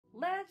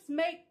let's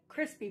make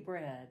crispy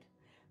bread.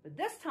 But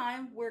this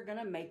time we're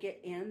gonna make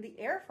it in the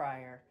air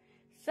fryer.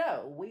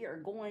 So we are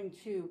going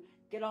to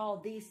get all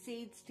these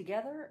seeds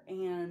together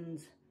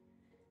and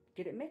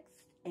get it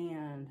mixed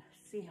and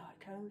see how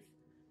it goes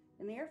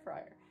in the air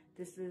fryer.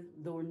 This is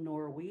the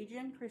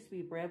Norwegian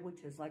crispy bread,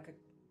 which is like a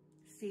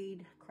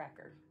seed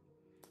cracker.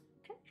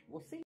 Okay,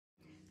 we'll see.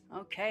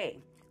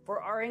 Okay,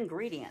 for our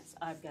ingredients,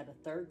 I've got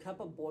a 1/3 cup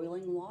of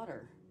boiling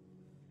water,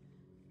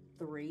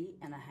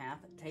 3½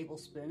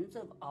 tablespoons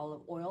of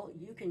olive oil.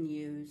 You can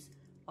use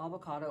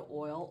avocado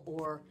oil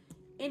or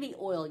any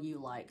oil you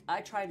like.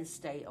 I try to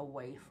stay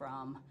away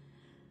from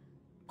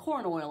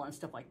corn oil and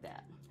stuff like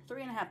that.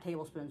 3½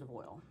 tablespoons of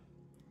oil.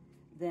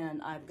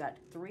 Then I've got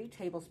 3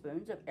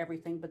 tablespoons of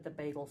everything but the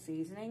bagel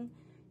seasoning.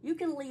 You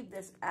can leave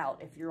this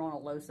out if you're on a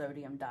low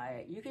sodium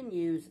diet. You can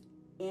use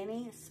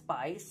any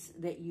spice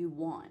that you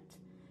want.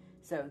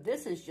 So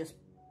this is just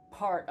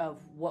part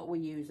of what we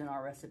use in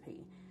our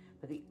recipe.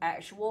 But the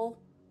actual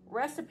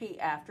recipe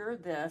after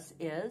this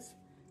is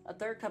a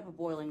 1/3 cup of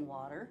boiling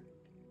water,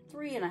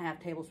 3½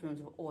 tablespoons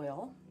of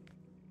oil,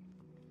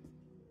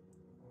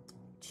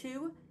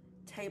 2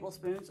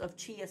 tablespoons of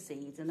chia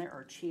seeds, and there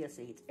are chia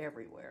seeds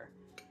everywhere.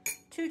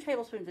 2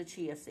 tablespoons of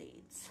chia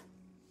seeds,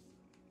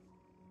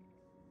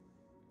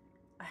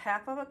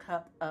 1/2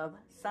 cup of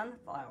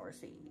sunflower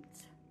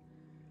seeds,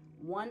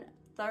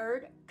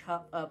 1/3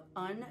 cup of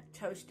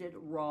untoasted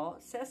raw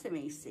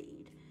sesame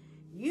seed.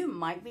 You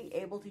might be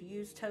able to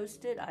use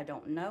toasted. I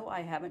don't know.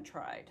 I haven't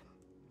tried.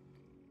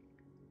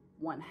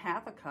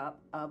 1/2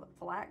 cup of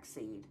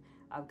flaxseed.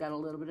 I've got a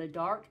little bit of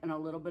dark and a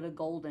little bit of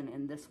golden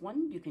in this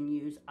one. You can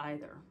use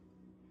either.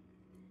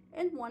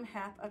 And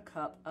 1/2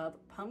 cup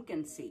of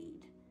pumpkin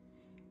seed.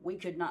 We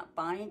could not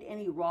find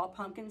any raw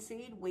pumpkin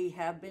seed. We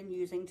have been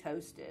using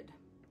toasted.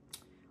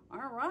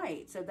 All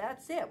right, so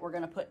that's it. We're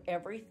gonna put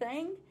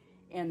everything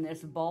in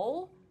this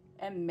bowl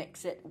and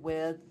mix it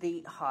with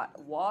the hot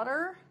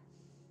water.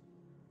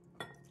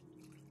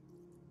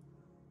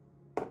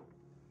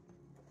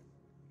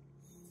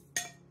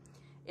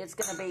 It's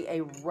gonna be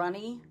a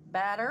runny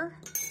batter,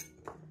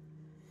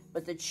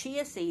 but the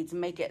chia seeds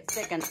make it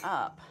thicken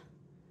up.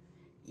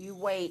 You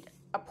wait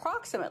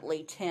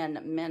approximately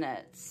 10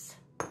 minutes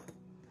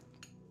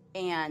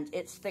and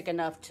it's thick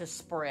enough to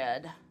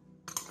spread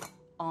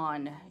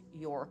on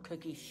your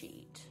cookie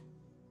sheet.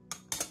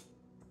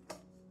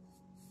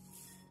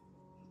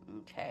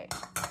 Okay.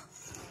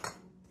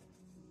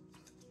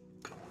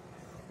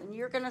 Then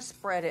you're gonna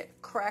spread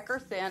it cracker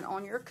thin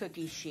on your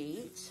cookie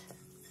sheet.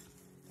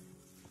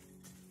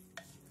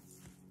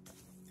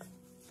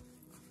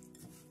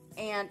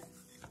 And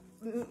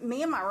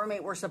me and my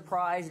roommate were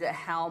surprised at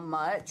how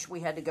much we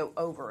had to go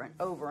over and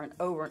over and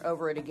over and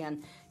over it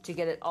again to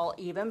get it all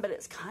even, but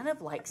it's kind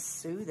of like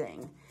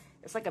soothing.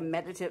 It's like a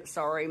meditative,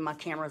 sorry, my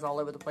camera's all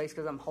over the place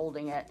because I'm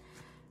holding it.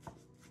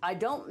 I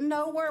don't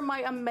know where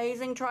my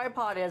amazing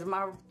tripod is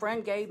my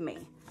friend gave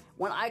me.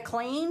 When I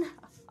clean,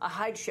 I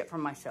hide shit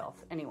from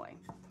myself. Anyway,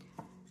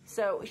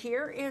 so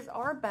here is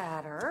our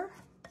batter.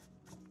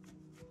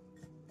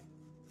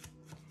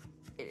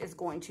 It is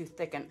going to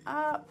thicken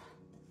up.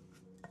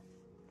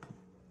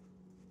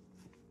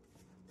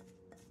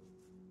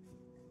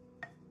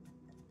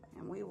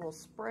 And we will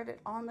spread it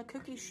on the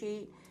cookie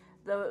sheet.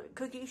 The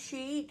cookie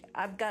sheet,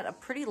 I've got a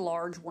pretty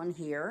large one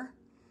here.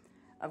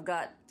 I've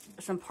got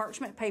some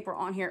parchment paper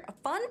on here. A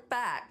fun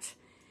fact,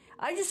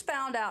 I just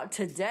found out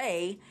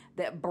today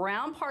that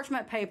brown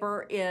parchment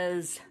paper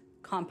is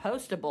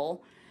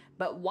compostable,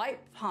 but white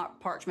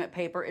parchment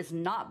paper is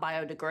not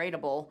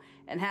biodegradable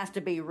and has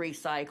to be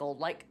recycled.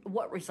 Like,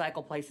 what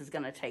recycle place is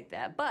gonna take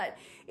that? But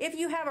if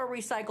you have a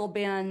recycle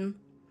bin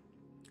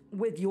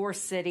with your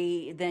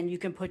city, then you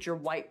can put your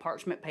white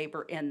parchment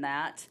paper in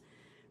that.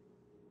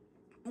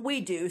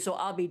 We do, so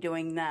I'll be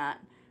doing that.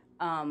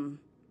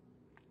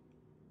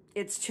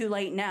 It's too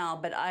late now,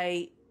 but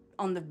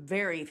on the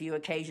very few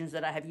occasions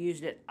that I have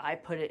used it, I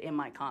put it in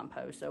my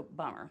compost, so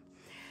bummer.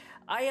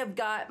 I have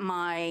got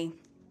my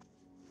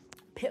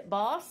Pitt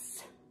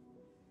Boss.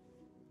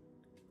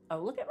 Oh,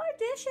 look at my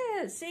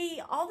dishes.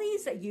 See, all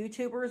these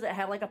YouTubers that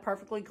have like a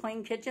perfectly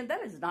clean kitchen,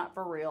 that is not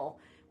for real.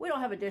 We don't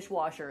have a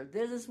dishwasher.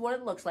 This is what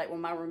it looks like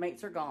when my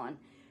roommates are gone.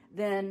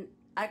 Then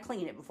I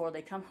clean it before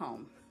they come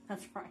home.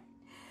 That's right.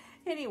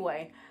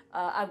 Anyway,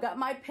 I've got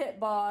my Pitt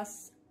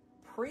Boss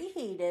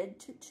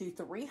preheated to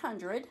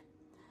 300.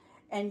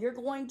 And you're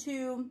going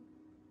to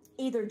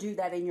either do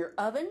that in your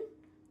oven,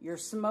 your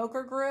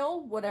smoker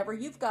grill, whatever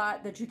you've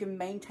got that you can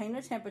maintain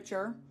a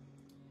temperature.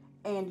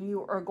 And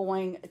you are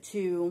going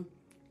to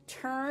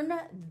turn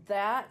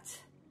that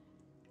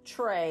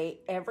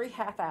tray every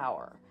half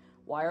hour.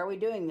 Why are we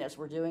doing this?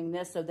 We're doing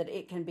this so that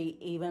it can be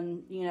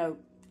even, you know,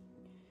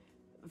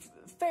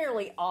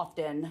 fairly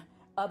often.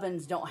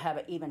 Ovens don't have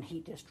an even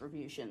heat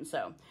distribution.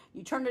 So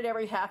you turn it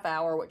every half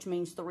hour, which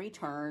means 3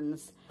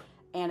 turns,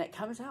 and it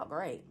comes out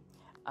great.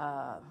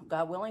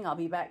 God willing, I'll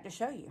be back to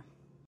show you.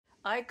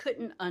 I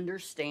couldn't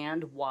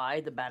understand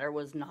why the batter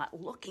was not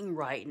looking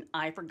right, and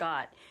I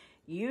forgot.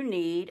 you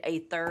need a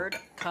 1/3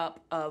 cup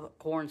of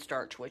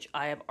cornstarch, which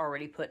I have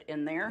already put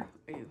in there.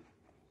 Ooh,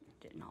 it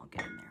didn't all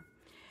get in there.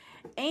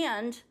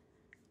 And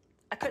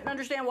I couldn't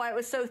understand why it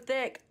was so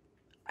thick.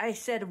 I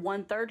said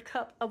 1/3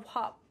 cup of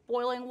hot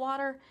boiling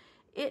water.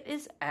 It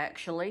is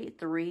actually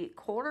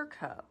 3/4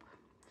 cup.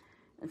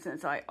 And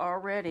since I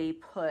already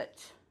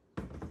put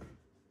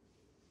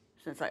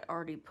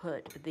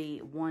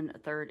the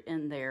 1/3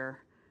 in there,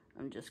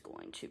 I'm just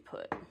going to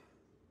put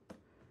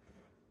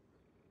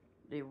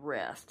the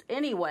rest.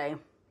 Anyway,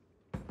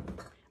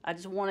 I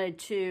just wanted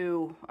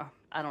to,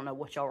 I don't know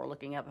what y'all were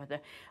looking up at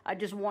there. I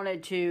just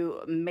wanted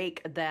to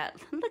make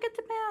that, look at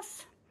the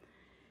mess.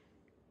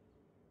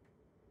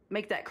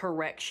 Make that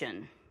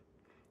correction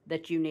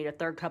that you need a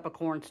 1/3 cup of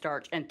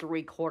cornstarch and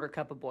 3/4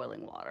 cup of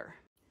boiling water.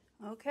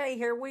 Okay,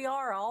 here we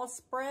are, all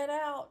spread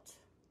out.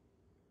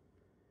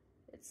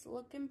 It's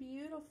looking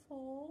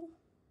beautiful.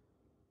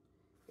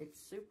 It's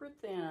super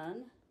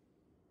thin,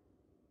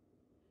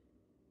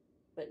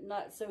 but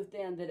not so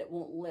thin that it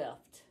won't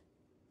lift,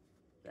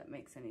 if that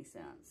makes any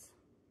sense.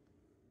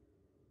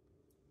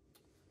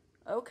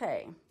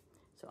 Okay,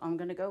 so I'm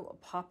gonna go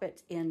pop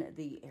it in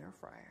the air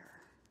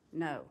fryer.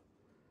 No,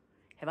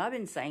 have I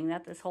been saying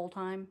that this whole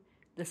time?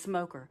 The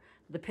smoker,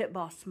 the Pit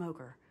Boss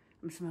smoker.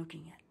 I'm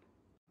smoking it.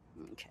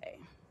 Okay,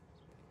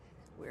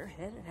 we're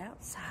headed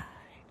outside.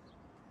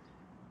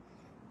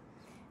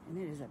 And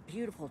it is a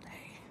beautiful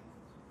day.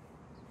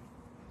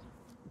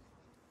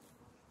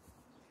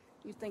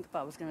 You'd think if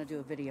I was going to do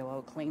a video, I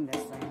would clean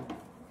this thing.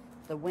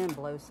 The wind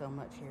blows so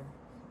much here.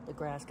 The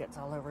grass gets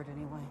all over it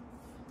anyway.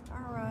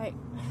 All right.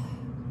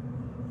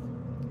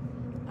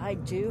 I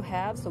do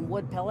have some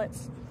wood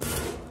pellets.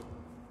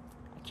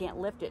 I can't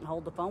lift it and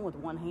hold the phone with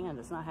one hand.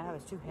 It's not heavy.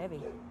 It's too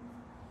heavy.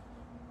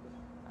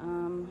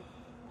 I'm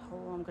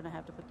going to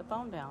have to put the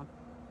phone down.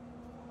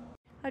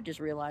 I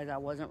just realized I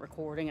wasn't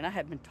recording and I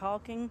had been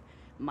talking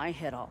my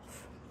head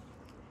off.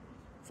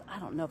 So I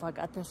don't know if I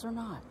got this or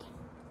not.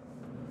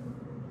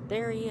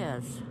 There he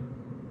is.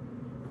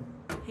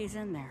 He's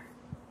in there.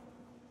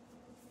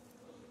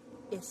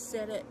 It's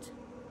set at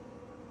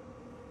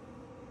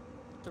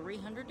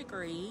 300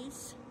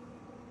 degrees.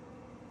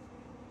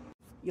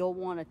 You'll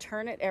want to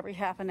turn it every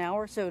half an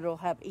hour so it'll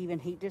have even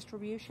heat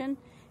distribution,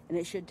 and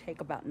it should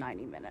take about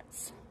 90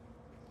 minutes.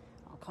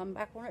 I'll come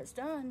back when it's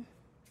done.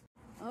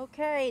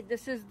 Okay,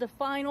 this is the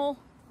final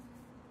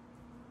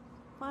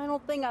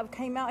thing. I've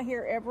came out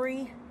here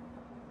every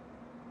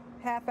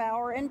half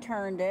hour and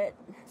turned it.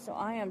 So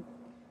I am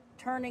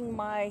turning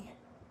my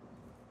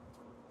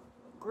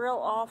grill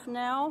off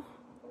now.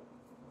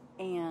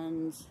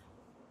 And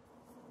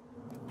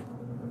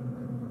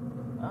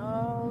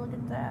oh, look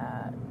at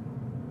that.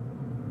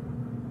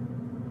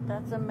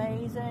 That's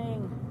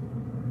amazing.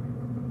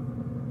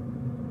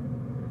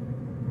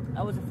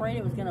 I was afraid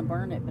it was going to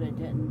burn it, but it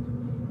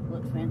didn't. It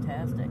looks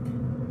fantastic.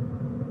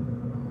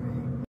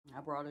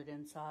 I brought it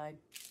inside.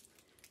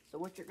 So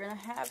what you're going to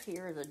have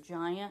here is a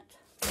giant,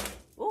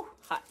 ooh,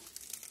 hot,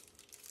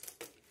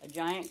 a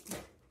giant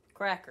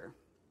cracker.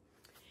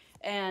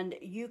 And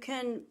you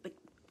can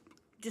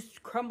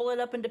just crumble it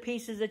up into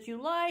pieces that you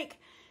like.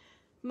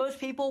 Most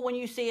people, when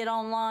you see it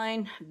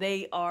online,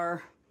 they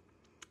are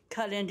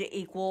cut into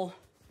equal,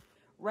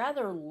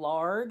 rather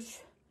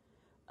large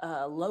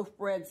loaf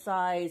bread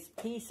size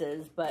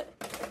pieces, but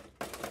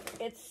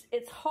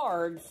it's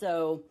hard,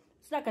 so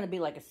it's not going to be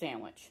like a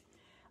sandwich.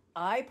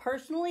 I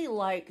personally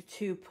like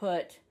to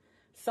put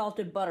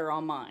salted butter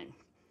on mine.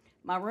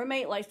 My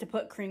roommate likes to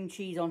put cream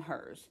cheese on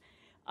hers.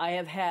 I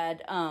have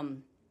had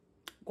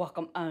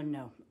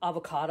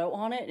avocado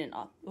on it, and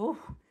ooh,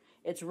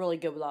 it's really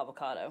good with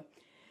avocado.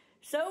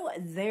 So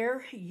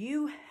there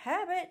you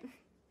have it.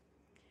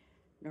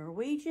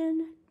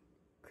 Norwegian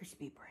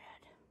crispy bread.